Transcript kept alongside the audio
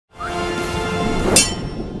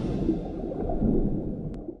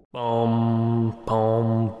Bum,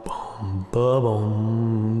 bum, bum,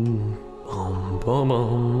 ba-bum. Bum,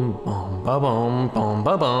 ba-bum, bum, ba-bum, bum,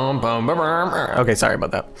 ba-bum, bum, ba-bum. Okay, sorry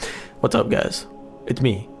about that. What's up, guys? It's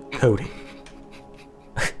me, Cody.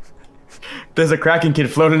 There's a Kraken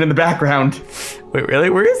kid floating in the background. Wait, really?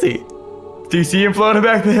 Where is he? Do you see him floating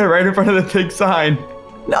back there, right in front of the big sign?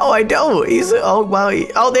 No, I don't. He's oh wow.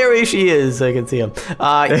 Oh, there she is. I can see him.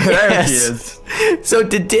 Yes. There she is. So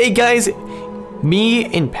today, guys, me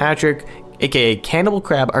and Patrick, aka Cannibal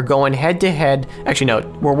Crab, are going head to head. Actually, no,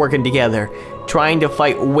 we're working together, trying to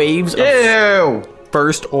fight waves of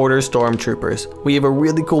First Order Stormtroopers. We have a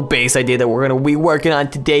really cool base idea that we're gonna be working on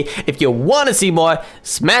today. If you want to see more,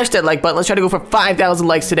 smash that like button. Let's try to go for 5,000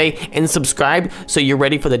 likes today, and subscribe so you're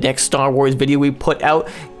ready for the next Star Wars video we put out.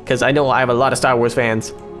 Because I know I have a lot of Star Wars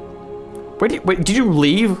fans. Wait, did you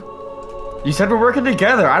leave? You said we're working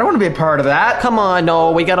together. I don't want to be a part of that. Come on,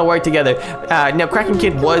 no, we gotta work together. Now, Kraken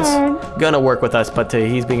Kid was gonna work with us, but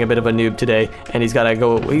he's being a bit of a noob today, and he's gotta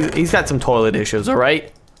go. He's got some toilet issues. All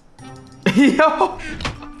right. Yo.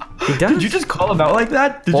 He does. Did you just call him out like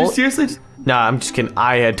that? Did you seriously? Nah, I'm just kidding.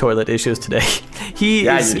 I had toilet issues today. He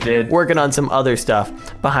is working on some other stuff,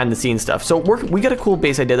 behind the scenes stuff. So we got a cool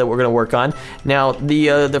base idea that we're gonna work on. Now,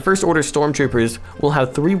 the First Order Stormtroopers will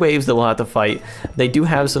have 3 waves that we'll have to fight. They do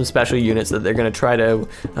have some special units that they're gonna try to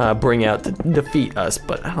bring out to defeat us,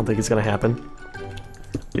 but I don't think it's gonna happen.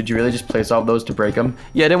 Did you really just place all those to break them?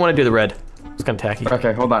 Yeah, I didn't want to do the red. It's kind of tacky.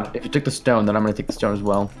 Okay, hold on. If you took the stone, then I'm gonna take the stone as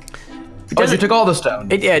well. Oh, you took all the stone.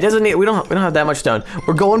 Yeah, it doesn't need. We don't have that much stone.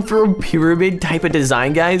 We're going for a pyramid type of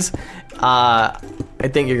design, guys. I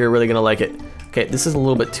think you're really gonna like it. Okay, this is a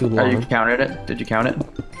little bit too long. Oh, you counted it? Did you count it?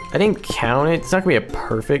 I didn't count it. It's not gonna be a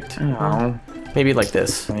perfect. Oh. Maybe like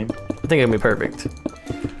this. I think it'll be perfect.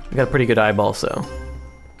 We got a pretty good eyeball, so.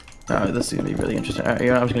 Oh, this is gonna be really interesting. All right, you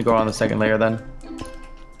know, I'm just gonna go on the second layer then.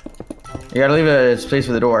 You gotta leave a space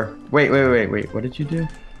for the door. Wait. What did you do?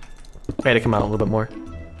 I had to come out a little bit more.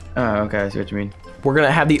 Oh, okay, I see what you mean. We're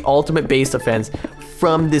gonna have the ultimate base defense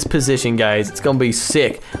from this position, guys. It's gonna be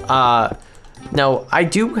sick. Now, I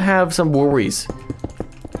do have some worries.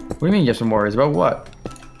 What do you mean you have some worries? About what?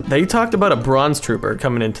 Now, you talked about a bronze trooper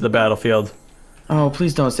coming into the battlefield. Oh,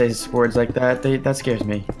 please don't say words like that. That scares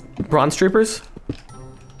me. Bronze troopers?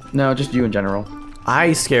 No, just you in general.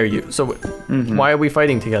 I scare you. So, why are we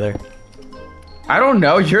fighting together? I don't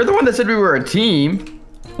know. You're the one that said we were a team.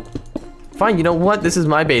 Fine, you know what? This is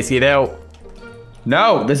my base. Get out.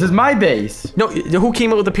 No, this is my base. No, who came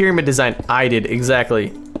up with the pyramid design? I did, exactly.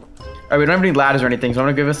 Alright, we don't have any ladders or anything, so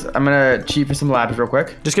I'm gonna cheat for some ladders real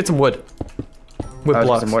quick. Just get some wood. Wood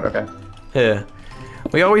blocks. Some wood, okay. Yeah.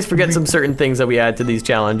 We always forget some certain things that we add to these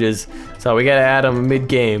challenges, so we gotta add them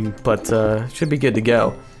mid-game, but should be good to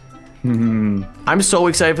go. I'm so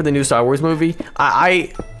excited for the new Star Wars movie.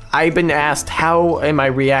 I've been asked how am I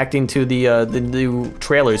reacting to the new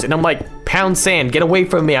trailers, and I'm like, pound sand, get away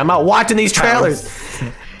from me! I'm not watching these trailers.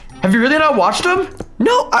 Have you really not watched them?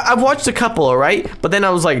 No, I've watched a couple, alright, but then I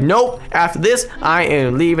was like, nope. After this, I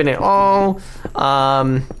am leaving it all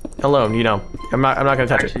alone. You know, I'm not gonna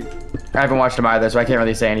touch it. I haven't watched them either, so I can't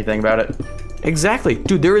really say anything about it. Exactly,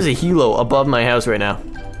 dude. There is a helo above my house right now.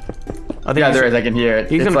 I think yeah, there is. I can hear it.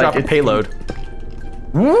 He's gonna drop a payload.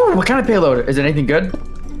 Woo! What kind of payload? Is it anything good?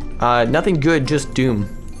 Nothing good, just doom.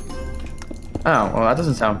 Oh, well, that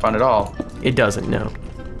doesn't sound fun at all. It doesn't, no.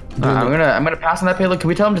 I'm gonna pass on that payload. Can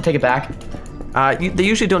we tell them to take it back? They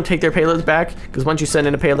usually don't take their payloads back, because once you send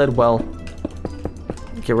in a payload, well,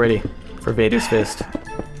 get ready for Vader's fist.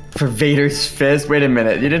 For Vader's fist? Wait a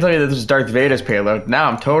minute. You didn't tell me that this was Darth Vader's payload. Now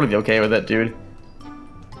I'm totally okay with it, dude.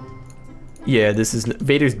 Yeah,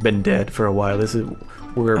 Vader's been dead for a while.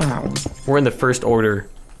 We're in the First Order.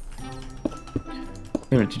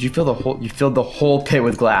 Wait a minute, did you fill the whole? You filled the whole pit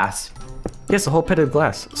with glass. Yes, the whole pit of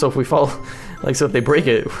glass. So if we fall, so if they break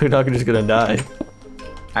it, we're not just gonna die.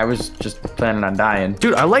 I was just planning on dying.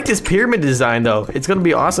 Dude, I like this pyramid design though. It's gonna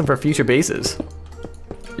be awesome for future bases.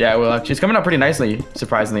 Yeah, well, she's coming out pretty nicely,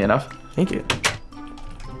 surprisingly enough. Thank you.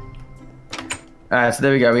 So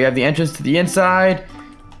there we go. We have the entrance to the inside.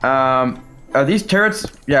 Are these turrets?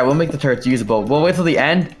 Yeah, we'll make the turrets usable. We'll wait till the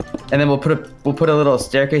end, and then we'll put a little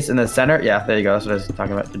staircase in the center. Yeah, there you go. That's what I was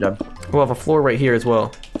talking about. Good job. We'll have a floor right here as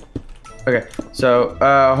well. Okay, so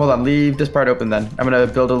hold on. Leave this part open then. I'm gonna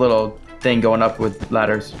build a little thing going up with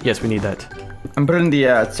ladders. Yes, we need that. I'm putting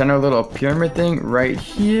the center little pyramid thing right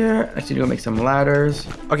here. I need to go make some ladders.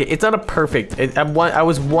 Okay, it's not a perfect. I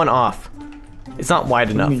was one off. It's not wide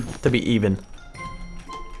enough to be even.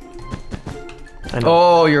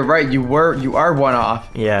 Oh, you're right. You are one off.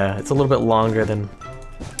 Yeah, it's a little bit longer than.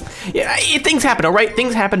 Yeah, things happen, all right?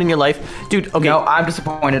 Things happen in your life. Dude, okay. No, I'm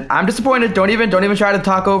disappointed. I'm disappointed. Don't even try to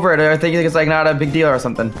talk over it or think it's like not a big deal or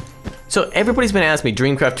something. So everybody's been asking me,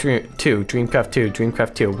 Dreamcraft 2, Dreamcraft 2,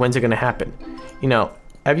 Dreamcraft 2, when's it gonna happen? You know,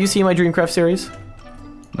 have you seen my Dreamcraft series?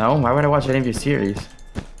 No, why would I watch any of your series?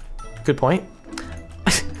 Good point.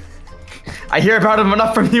 I hear about them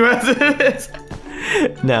enough from you as it is.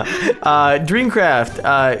 No.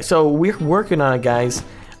 Dreamcraft, so we're working on it, guys.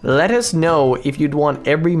 Let us know if you'd want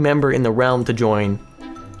every member in the realm to join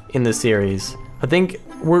in the series. I think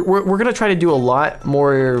we're gonna try to do a lot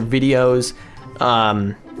more videos,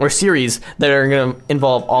 or series that are gonna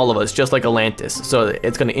involve all of us, just like Atlantis. So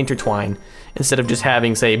it's gonna intertwine instead of just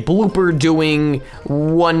having, say, Blooper doing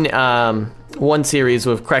one series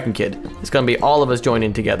with Kraken Kid. It's gonna be all of us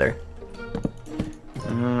joining together.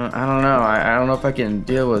 I don't know. I don't know if I can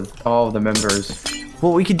deal with all of the members.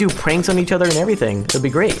 Well, we could do pranks on each other and everything. It'd be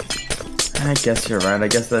great. I guess you're right. I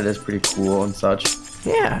guess that is pretty cool and such.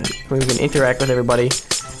 Yeah, we can interact with everybody.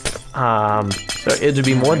 So it would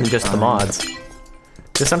be more than just the mods.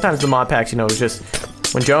 Because sometimes the mod packs, you know, it was just,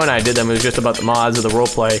 when Joe and I did them, it was just about the mods or the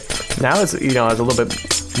roleplay. Now it's, you know, it's a little bit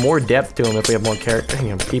more depth to them if we have more character, you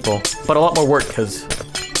know, people. But a lot more work because,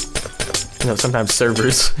 you know, sometimes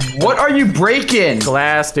servers. What are you breaking?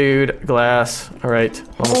 Glass, dude. Glass. All right.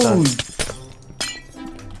 Almost done.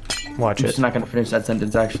 Watch I'm it. just not gonna finish that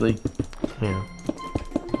sentence, actually. Yeah.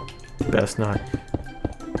 Best not.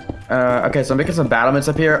 Okay, so I'm making some battlements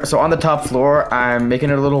up here. So on the top floor, I'm making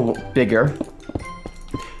it a little bigger.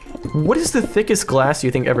 What is the thickest glass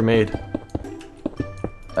you think ever made?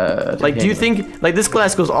 Like, do you think, like, this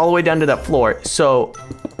glass goes all the way down to that floor? So,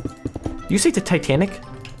 you say the Titanic?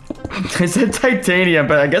 I said titanium,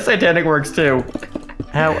 but I guess Titanic works too.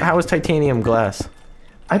 How is titanium glass?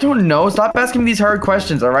 I don't know. Stop asking me these hard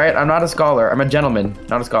questions, alright? I'm not a scholar. I'm a gentleman,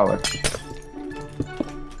 not a scholar.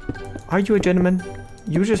 Are you a gentleman?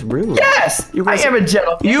 You were just rude. Yes! I am a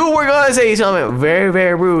gentleman. You were gonna say something very,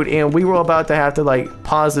 very rude, and we were about to have to, like,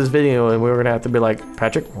 pause this video, and we were gonna have to be like,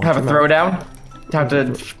 Patrick, have a throwdown? Have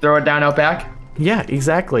to throw it down out back? Yeah,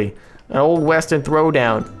 exactly. An old Western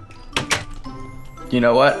throwdown. You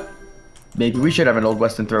know what? Maybe we should have an old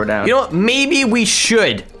Western throwdown. You know what? Maybe we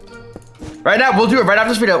should. Right now, we'll do it right after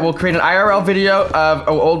this video. We'll create an IRL video of an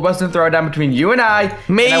old Western throwdown between you and I.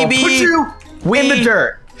 Maybe and I will put you in the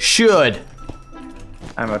dirt. Should.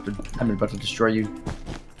 I'm about to destroy you.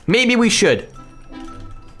 Maybe we should.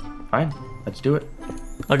 Fine, let's do it.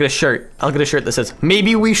 I'll get a shirt. I'll get a shirt that says,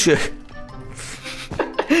 maybe we should.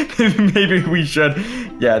 Maybe we should.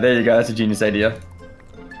 Yeah, there you go. That's a genius idea.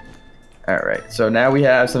 Alright, so now we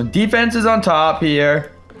have some defenses on top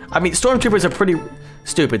here. I mean, stormtroopers are pretty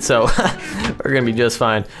stupid, so we're gonna be just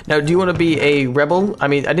fine. Now, do you want to be a rebel? I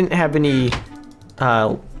mean, I didn't have any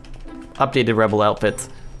updated rebel outfits.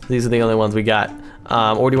 These are the only ones we got.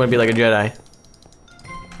 Or do you want to be like a Jedi?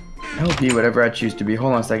 I'll be whatever I choose to be.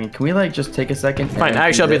 Hold on a second. Can we, like, just take a second? Fine,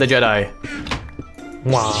 I shall be the Jedi.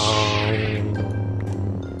 Wow.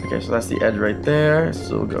 Okay, so that's the edge right there.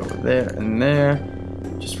 So we'll go over there and there.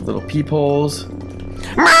 Just for little peepholes.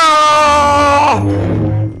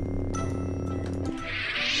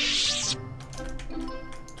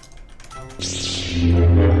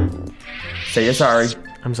 Say you're sorry.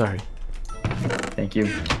 I'm sorry. Thank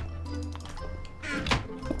you.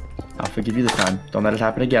 I'll forgive you this time. Don't let it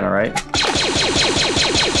happen again, alright?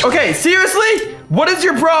 Okay, seriously? What is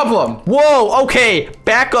your problem? Whoa, okay.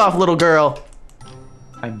 Back off, little girl.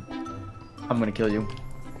 I'm gonna kill you.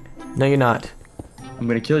 No, you're not. I'm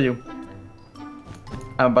gonna kill you.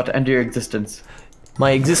 I'm about to end your existence.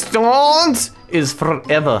 My existence is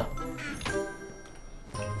forever.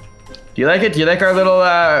 Do you like it? Do you like our little,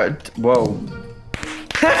 whoa.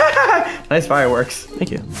 Nice fireworks.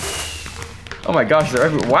 Thank you. Oh my gosh, they're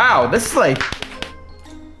everywhere. Wow, this is like...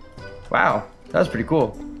 Wow, that was pretty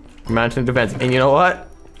cool. Mountain defense. And you know what?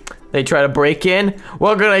 They try to break in.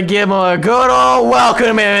 We're gonna give them a good old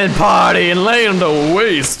welcoming party and lay them to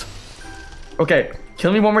waste. Okay,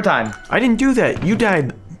 kill me one more time. I didn't do that. You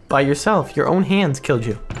died by yourself. Your own hands killed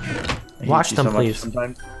you. Wash them, please.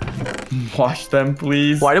 Wash them,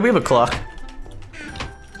 please. Why do we have a clock?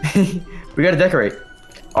 We gotta decorate.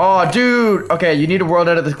 Oh, dude. Okay, you need to world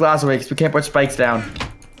edit this glass away because we can't put spikes down.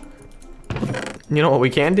 You know what we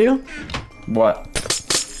can do? What?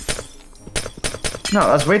 No,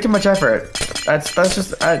 that's way too much effort. That's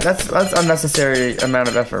just that's unnecessary amount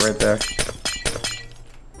of effort right there.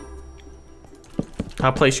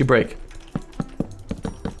 I'll place you break.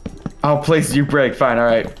 I'll place you break. Fine, all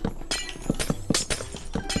right.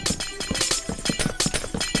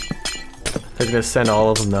 They're gonna send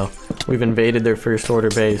all of them though. We've invaded their first order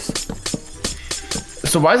base.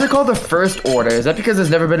 So why is it called the first order? Is that because there's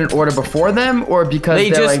never been an order before them, or because they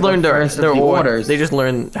just like learned their orders? They just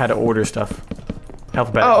learned how to order stuff.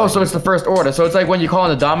 Alphabetically. Oh, so it's the first order. So it's like when you call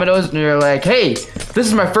in the Domino's and you're like, "Hey, this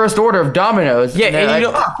is my first order of Domino's." Yeah, and like,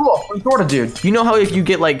 you know, oh, cool, first order, dude. You know how if you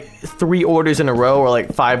get like 3 orders in a row or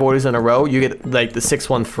like 5 orders in a row, you get like the 6th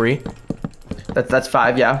one free. That's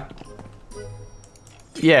 5, yeah.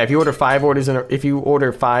 Yeah, if you order 5 orders if you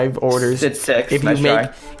order 5 orders, it's 6.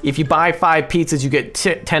 If you buy 5 pizzas, you get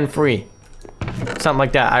 10 free. Something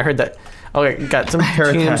like that. I heard that. Okay, got some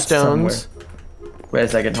tombstones. Wait a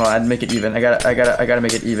second, hold on, I'd make it even. I gotta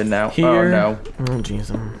make it even now. Here, oh no. Oh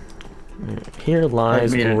jeez. Here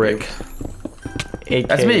lies Rick,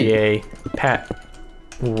 aka Pat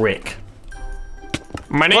Rick.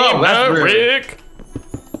 My name is Rick.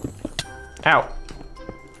 Ow.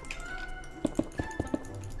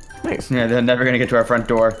 Nice. Yeah, they're never gonna get to our front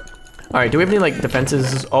door. All right, do we have any like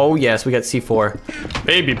defenses? Oh yes, we got C4.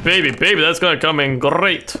 Baby, that's gonna come in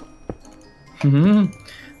great.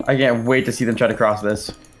 I can't wait to see them try to cross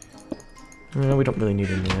this. No, we don't really need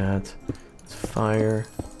any of that. Let's fire.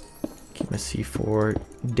 Keep my C4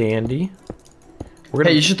 dandy.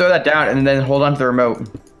 Hey, you should throw that down and then hold on to the remote.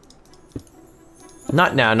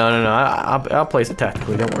 Not now, no. I'll place it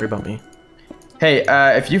tactically. Don't worry about me. Hey,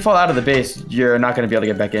 if you fall out of the base, you're not going to be able to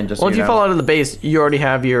get back in. Well, if you fall out of the base, you already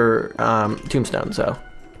have your tombstone, so.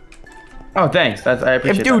 Oh, thanks. I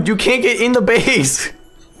appreciate Dude, you can't get in the base.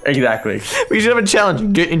 Exactly. We should have a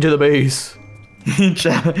challenge. Get into the base.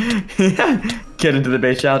 Get into the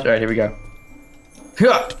base challenge. All right, here we go.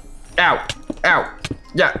 Ow. Ow.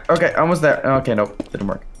 Yeah, okay, almost there. Okay, nope, didn't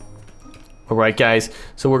work. All right, guys.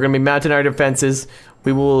 So we're going to be mounting our defenses.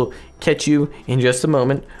 We will catch you in just a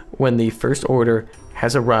moment when the first order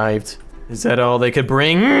has arrived. Is that all they could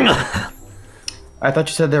bring? I thought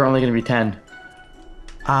you said there were only going to be 10.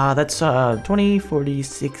 That's 20, 40,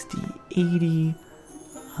 60, 80,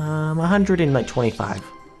 125.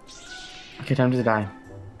 Okay, time to die.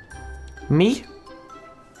 Me?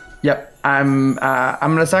 Yep, I'm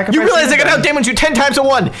gonna sacrifice. You realize I can outdamage you 10 times to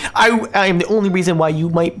 1. I am the only reason why you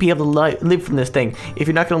might be able to live from this thing. If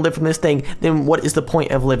you're not gonna live from this thing, then what is the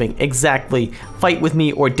point of living? Exactly. Fight with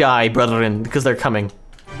me or die, brethren, because they're coming.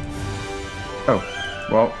 Oh,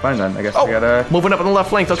 well, fine then. I guess we gotta. Moving up on the left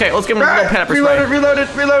flank. Okay, let's give him a little pepper spray. Reloaded.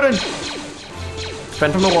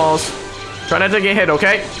 Defend from the walls. Try not to get hit,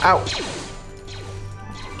 okay? Ow.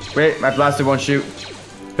 Wait, my blaster won't shoot.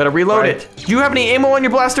 Gotta reload it. Do you have any ammo on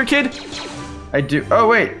your blaster, kid? I do. Oh,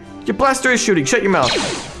 wait. Your blaster is shooting. Shut your mouth.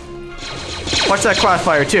 Watch that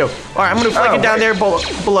crossfire, too. All right, I'm gonna flank it down there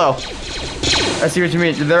below. I see what you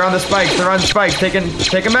mean. They're on the spikes.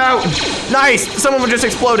 Take them out. Nice. Some of them just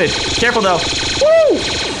exploded. Careful, though. Woo!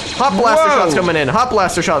 Hot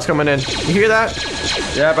blaster shots coming in. You hear that?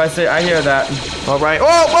 Yep, I hear that. All right.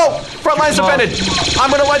 Oh, front line's defended. I'm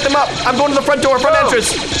gonna light them up. I'm going to the front door, front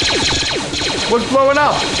entrance. What's blowing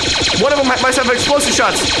up? One of them might have explosive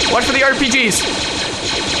shots. Watch for the RPGs.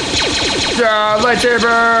 Yeah,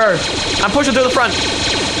 lightsaber! I'm pushing through the front.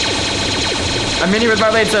 I'm in here with my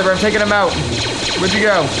lightsaber. I'm taking him out. Where'd you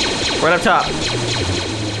go? Right up top.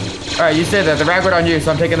 All right, you stay there. The rag went on you,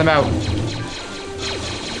 so I'm taking them out.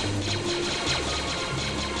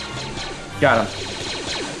 Got him.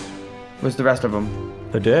 Where's the rest of them?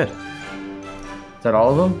 They're dead. Is that all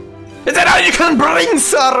of them? Is that all you can bring,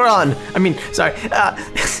 Sauron? I mean, sorry.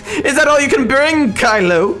 Is that all you can bring,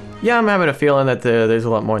 Kylo? Yeah, I'm having a feeling that there's a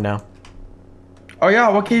lot more now. Oh yeah,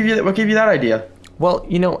 what gave you that idea? Well,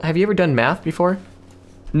 you know, have you ever done math before?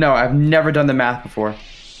 No, I've never done the math before.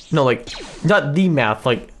 No, like, not the math,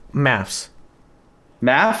 like maths.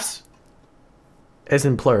 Maths? As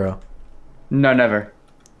in plural. No, never.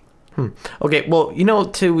 Okay, well, you know,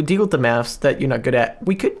 to deal with the maths that you're not good at,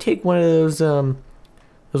 we could take one of those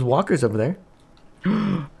walkers over there.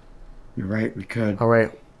 You're right, we could. All right,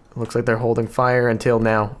 looks like they're holding fire until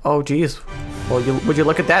now. Oh, geez. Well, would you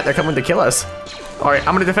look at that? They're coming to kill us. All right,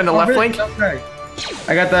 I'm gonna defend the left flank. Okay.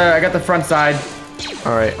 I got the front side.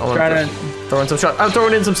 All right, I'm throwing some shots. I'm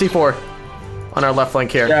throwing in some C4 on our left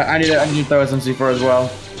flank here. Yeah, I need to throw some C4 as well.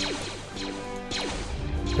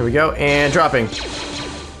 Here we go, and dropping.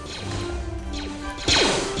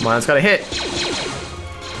 Come on, it's got to hit.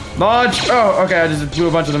 Launch! Oh, okay, I just blew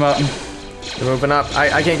a bunch of them up. They're moving up.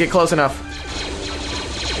 I can't get close enough.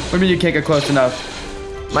 What do you mean you can't get close enough?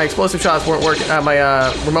 My explosive shots weren't working.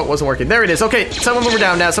 My remote wasn't working. There it is. Okay, some of them are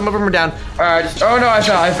down now. Some of them are down. Oh no, I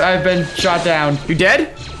fell. I've been shot down. You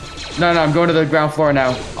dead? No, I'm going to the ground floor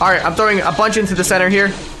now. All right, I'm throwing a bunch into the center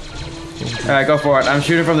here. All right, go for it. I'm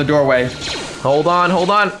shooting from the doorway. Hold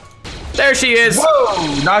on. There she is.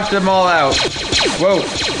 Whoa! Knocked them all out. Whoa.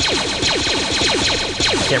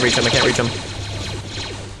 can't reach him. I can't reach him.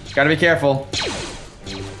 Gotta be careful.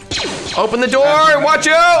 Open the door! Watch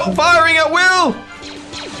out! Firing at will!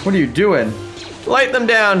 What are you doing? Light them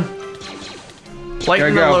down.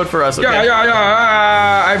 Lighten the load for us. Okay?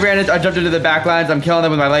 I ran it. I jumped into the back lines. I'm killing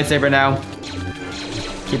them with my lightsaber now.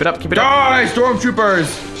 Keep it up. Keep it up. Die,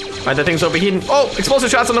 stormtroopers! Alright, that thing's overheating. Oh, explosive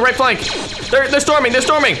shots on the right flank. They're storming. They're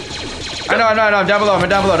storming. I know. I'm down below. I'm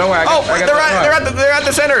down below. Don't worry. They're at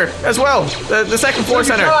the center as well. The second floor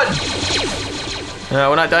center. No,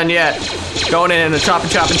 we're not done yet. Going in and chopping.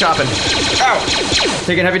 Ow!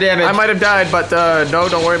 Taking heavy damage. I might have died, but no,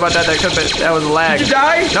 don't worry about that. That was a lag. Did you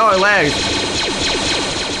die? No, I lagged.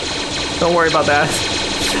 Don't worry about that.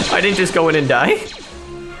 I didn't just go in and die.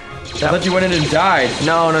 I thought you went in and died.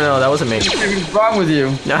 No, that wasn't me. What's wrong with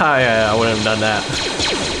you? Nah, yeah, I wouldn't have done that.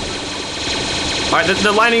 All right,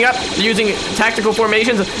 they're lining up. They're using tactical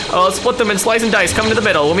formations. Let's split them and slice and dice. Come to the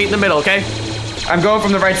middle. We'll meet in the middle, okay? I'm going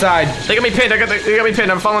from the right side. They got me pinned. They got me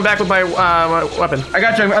pinned. I'm falling back with my weapon. I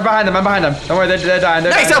got you. I'm behind them. Don't worry, they're dying.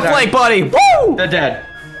 Nice outflank, buddy. Woo! They're dead.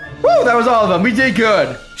 Woo! That was all of them. We did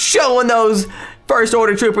good. Showing those first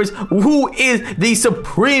order troopers who is the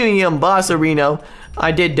supreme boss, Reno.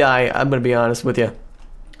 I did die. I'm gonna be honest with you.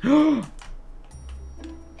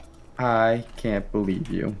 I can't believe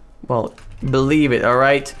you. Well, believe it. All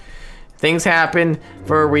right. Things happen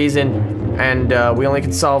for a reason, and we only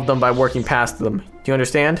can solve them by working past them. Do you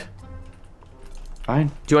understand? Fine.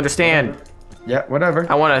 Do you understand? Yeah, whatever.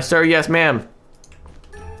 I want to, sir, yes, ma'am.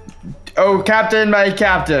 Oh, Captain, my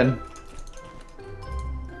Captain.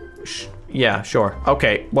 Yeah, sure.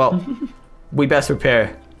 Okay, well, we best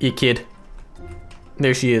prepare, you kid.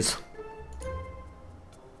 There she is.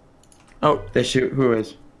 Oh. They shoot. Who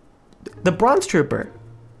is? The Bronze Trooper.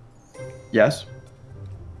 Yes.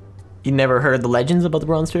 You never heard the legends about the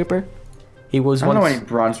Bronze Trooper? He was I don't know any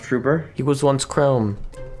Bronze Trooper. He was once chrome.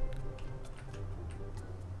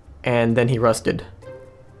 And then he rusted.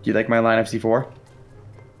 Do you like my line of C4?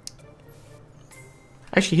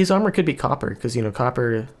 Actually, his armor could be copper, because, you know,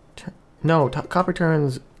 copper... copper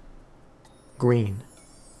turns green.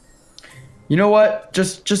 You know what?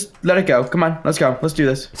 Just let it go. Come on, let's go. Let's do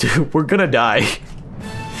this. Dude, we're gonna die.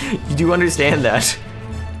 You do understand that?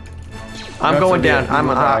 I'm going down. I'm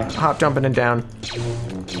hop jumping and down.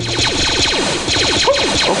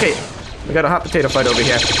 Okay, we got a hot potato fight over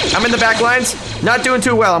here. I'm in the back lines. Not doing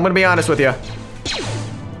too well, I'm gonna be honest with you.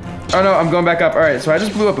 Oh no, I'm going back up. All right, so I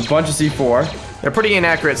just blew up a bunch of C4. They're pretty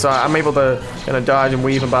inaccurate, so I'm able to kind of dodge and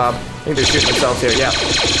weave and bob. I think they're shooting themselves here, yeah.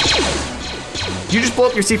 You just blew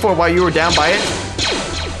up your C4 while you were down by it?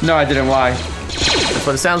 No, I didn't. Why? That's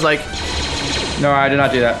what it sounds like. No, I did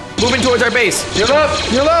not do that. Moving towards our base. Heal up!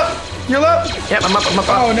 Heal up! Heal up! Yep, I'm up.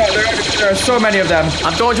 Oh no, there are so many of them.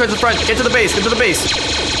 I'm going towards the front. Get to the base. Get to the base.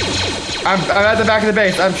 I'm at the back of the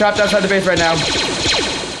base. I'm trapped outside the base right now.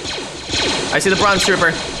 I see the Bronze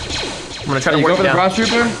Trooper. I'm gonna try to work it down. Go for the Bronze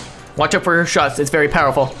Trooper? Watch out for her shots. It's very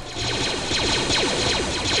powerful.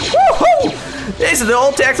 Woohoo! This is the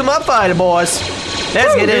old tax 'em up fighter, boys.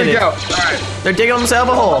 Let's get in it. All right. They're digging themselves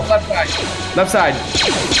a hole. Left side. Left side.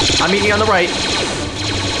 I'm meeting you on the right.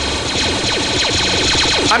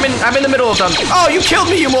 I'm in the middle of them. Oh, you killed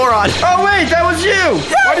me, you moron! Oh wait, that was you!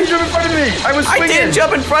 Why did you jump in front of me? I was swinging. I didn't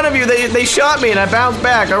jump in front of you. They shot me and I bounced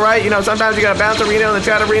back. All right, you know sometimes you gotta bounce a Reno and then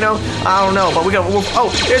try to Reno. I don't know, but we got. Oh,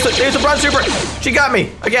 there's a Bronze Trooper. She got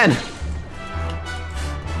me again.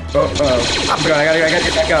 I gotta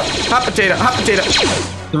get back up. Hot potato, hot potato.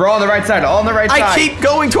 They're all on the right side. All on the right side. I keep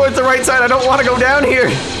going towards the right side. I don't want to go down here.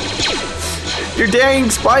 You're dang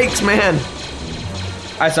spikes, man.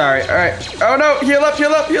 I'm sorry. All right. Oh no! Heal up!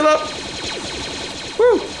 Heal up! Heal up!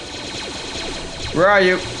 Woo! Where are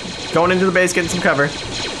you? Going into the base, getting some cover.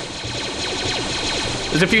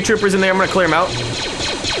 There's a few troopers in there. I'm gonna clear them out.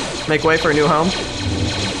 Make way for a new home.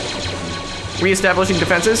 Reestablishing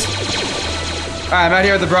defenses. All right, I'm out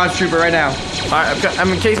here with the Bronze Trooper right now. All right, I'm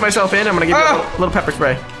gonna case myself in. I'm gonna give you a little pepper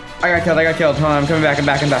spray. I got killed. Hold on, I'm coming back. I'm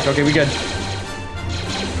back. Okay, we good.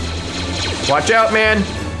 Watch out, man.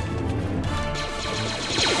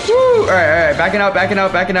 Woo! All right. Backing out.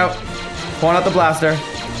 Pulling out the blaster.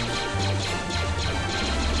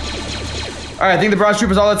 All right, I think the Bronze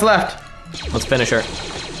Trooper's all that's left. Let's finish her.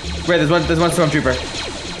 Wait, there's one Stormtrooper.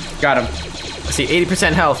 Got him. I see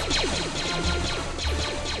 80% health.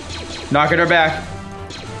 Knocking her back.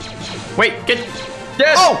 Wait, get.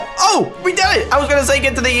 Dead. Oh, we did it. I was gonna say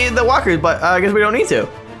get to the walkers, but I guess we don't need to.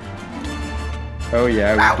 Oh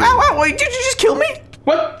yeah. Ow! Wait, did you just kill me?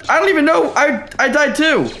 What? I don't even know. I died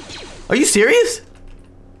too. Are you serious?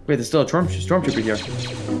 Wait, there's still a Stormtrooper here.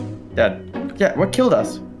 Dead. Yeah, what killed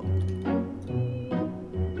us?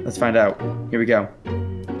 Let's find out. Here we go.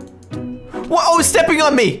 Whoa, oh, it's stepping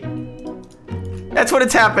on me. That's what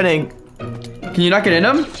it's happening. Can you not get in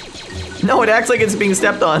them? No, it acts like it's being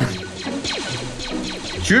stepped on.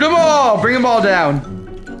 Shoot them all. Bring them all down.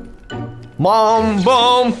 Bum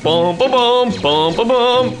bum bum bum bum bum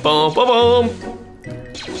bum bum bum bum.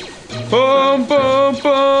 Bum bum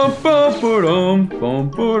bum bum bum bum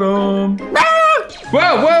bum.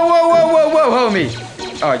 Whoa, whoa, whoa, whoa, whoa, whoa,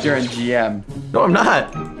 homie. Oh, you're in GM. No, I'm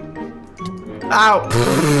not.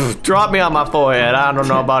 Ow. Drop me on my forehead. I don't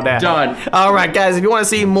know about that. Done. All right, guys, if you want to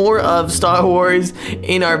see more of Star Wars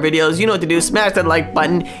in our videos, you know what to do. Smash that like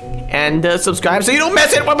button and subscribe so you don't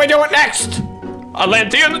miss it when we do it next.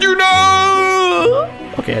 Atlanteans, you know.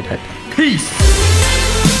 Okay, I died. Peace.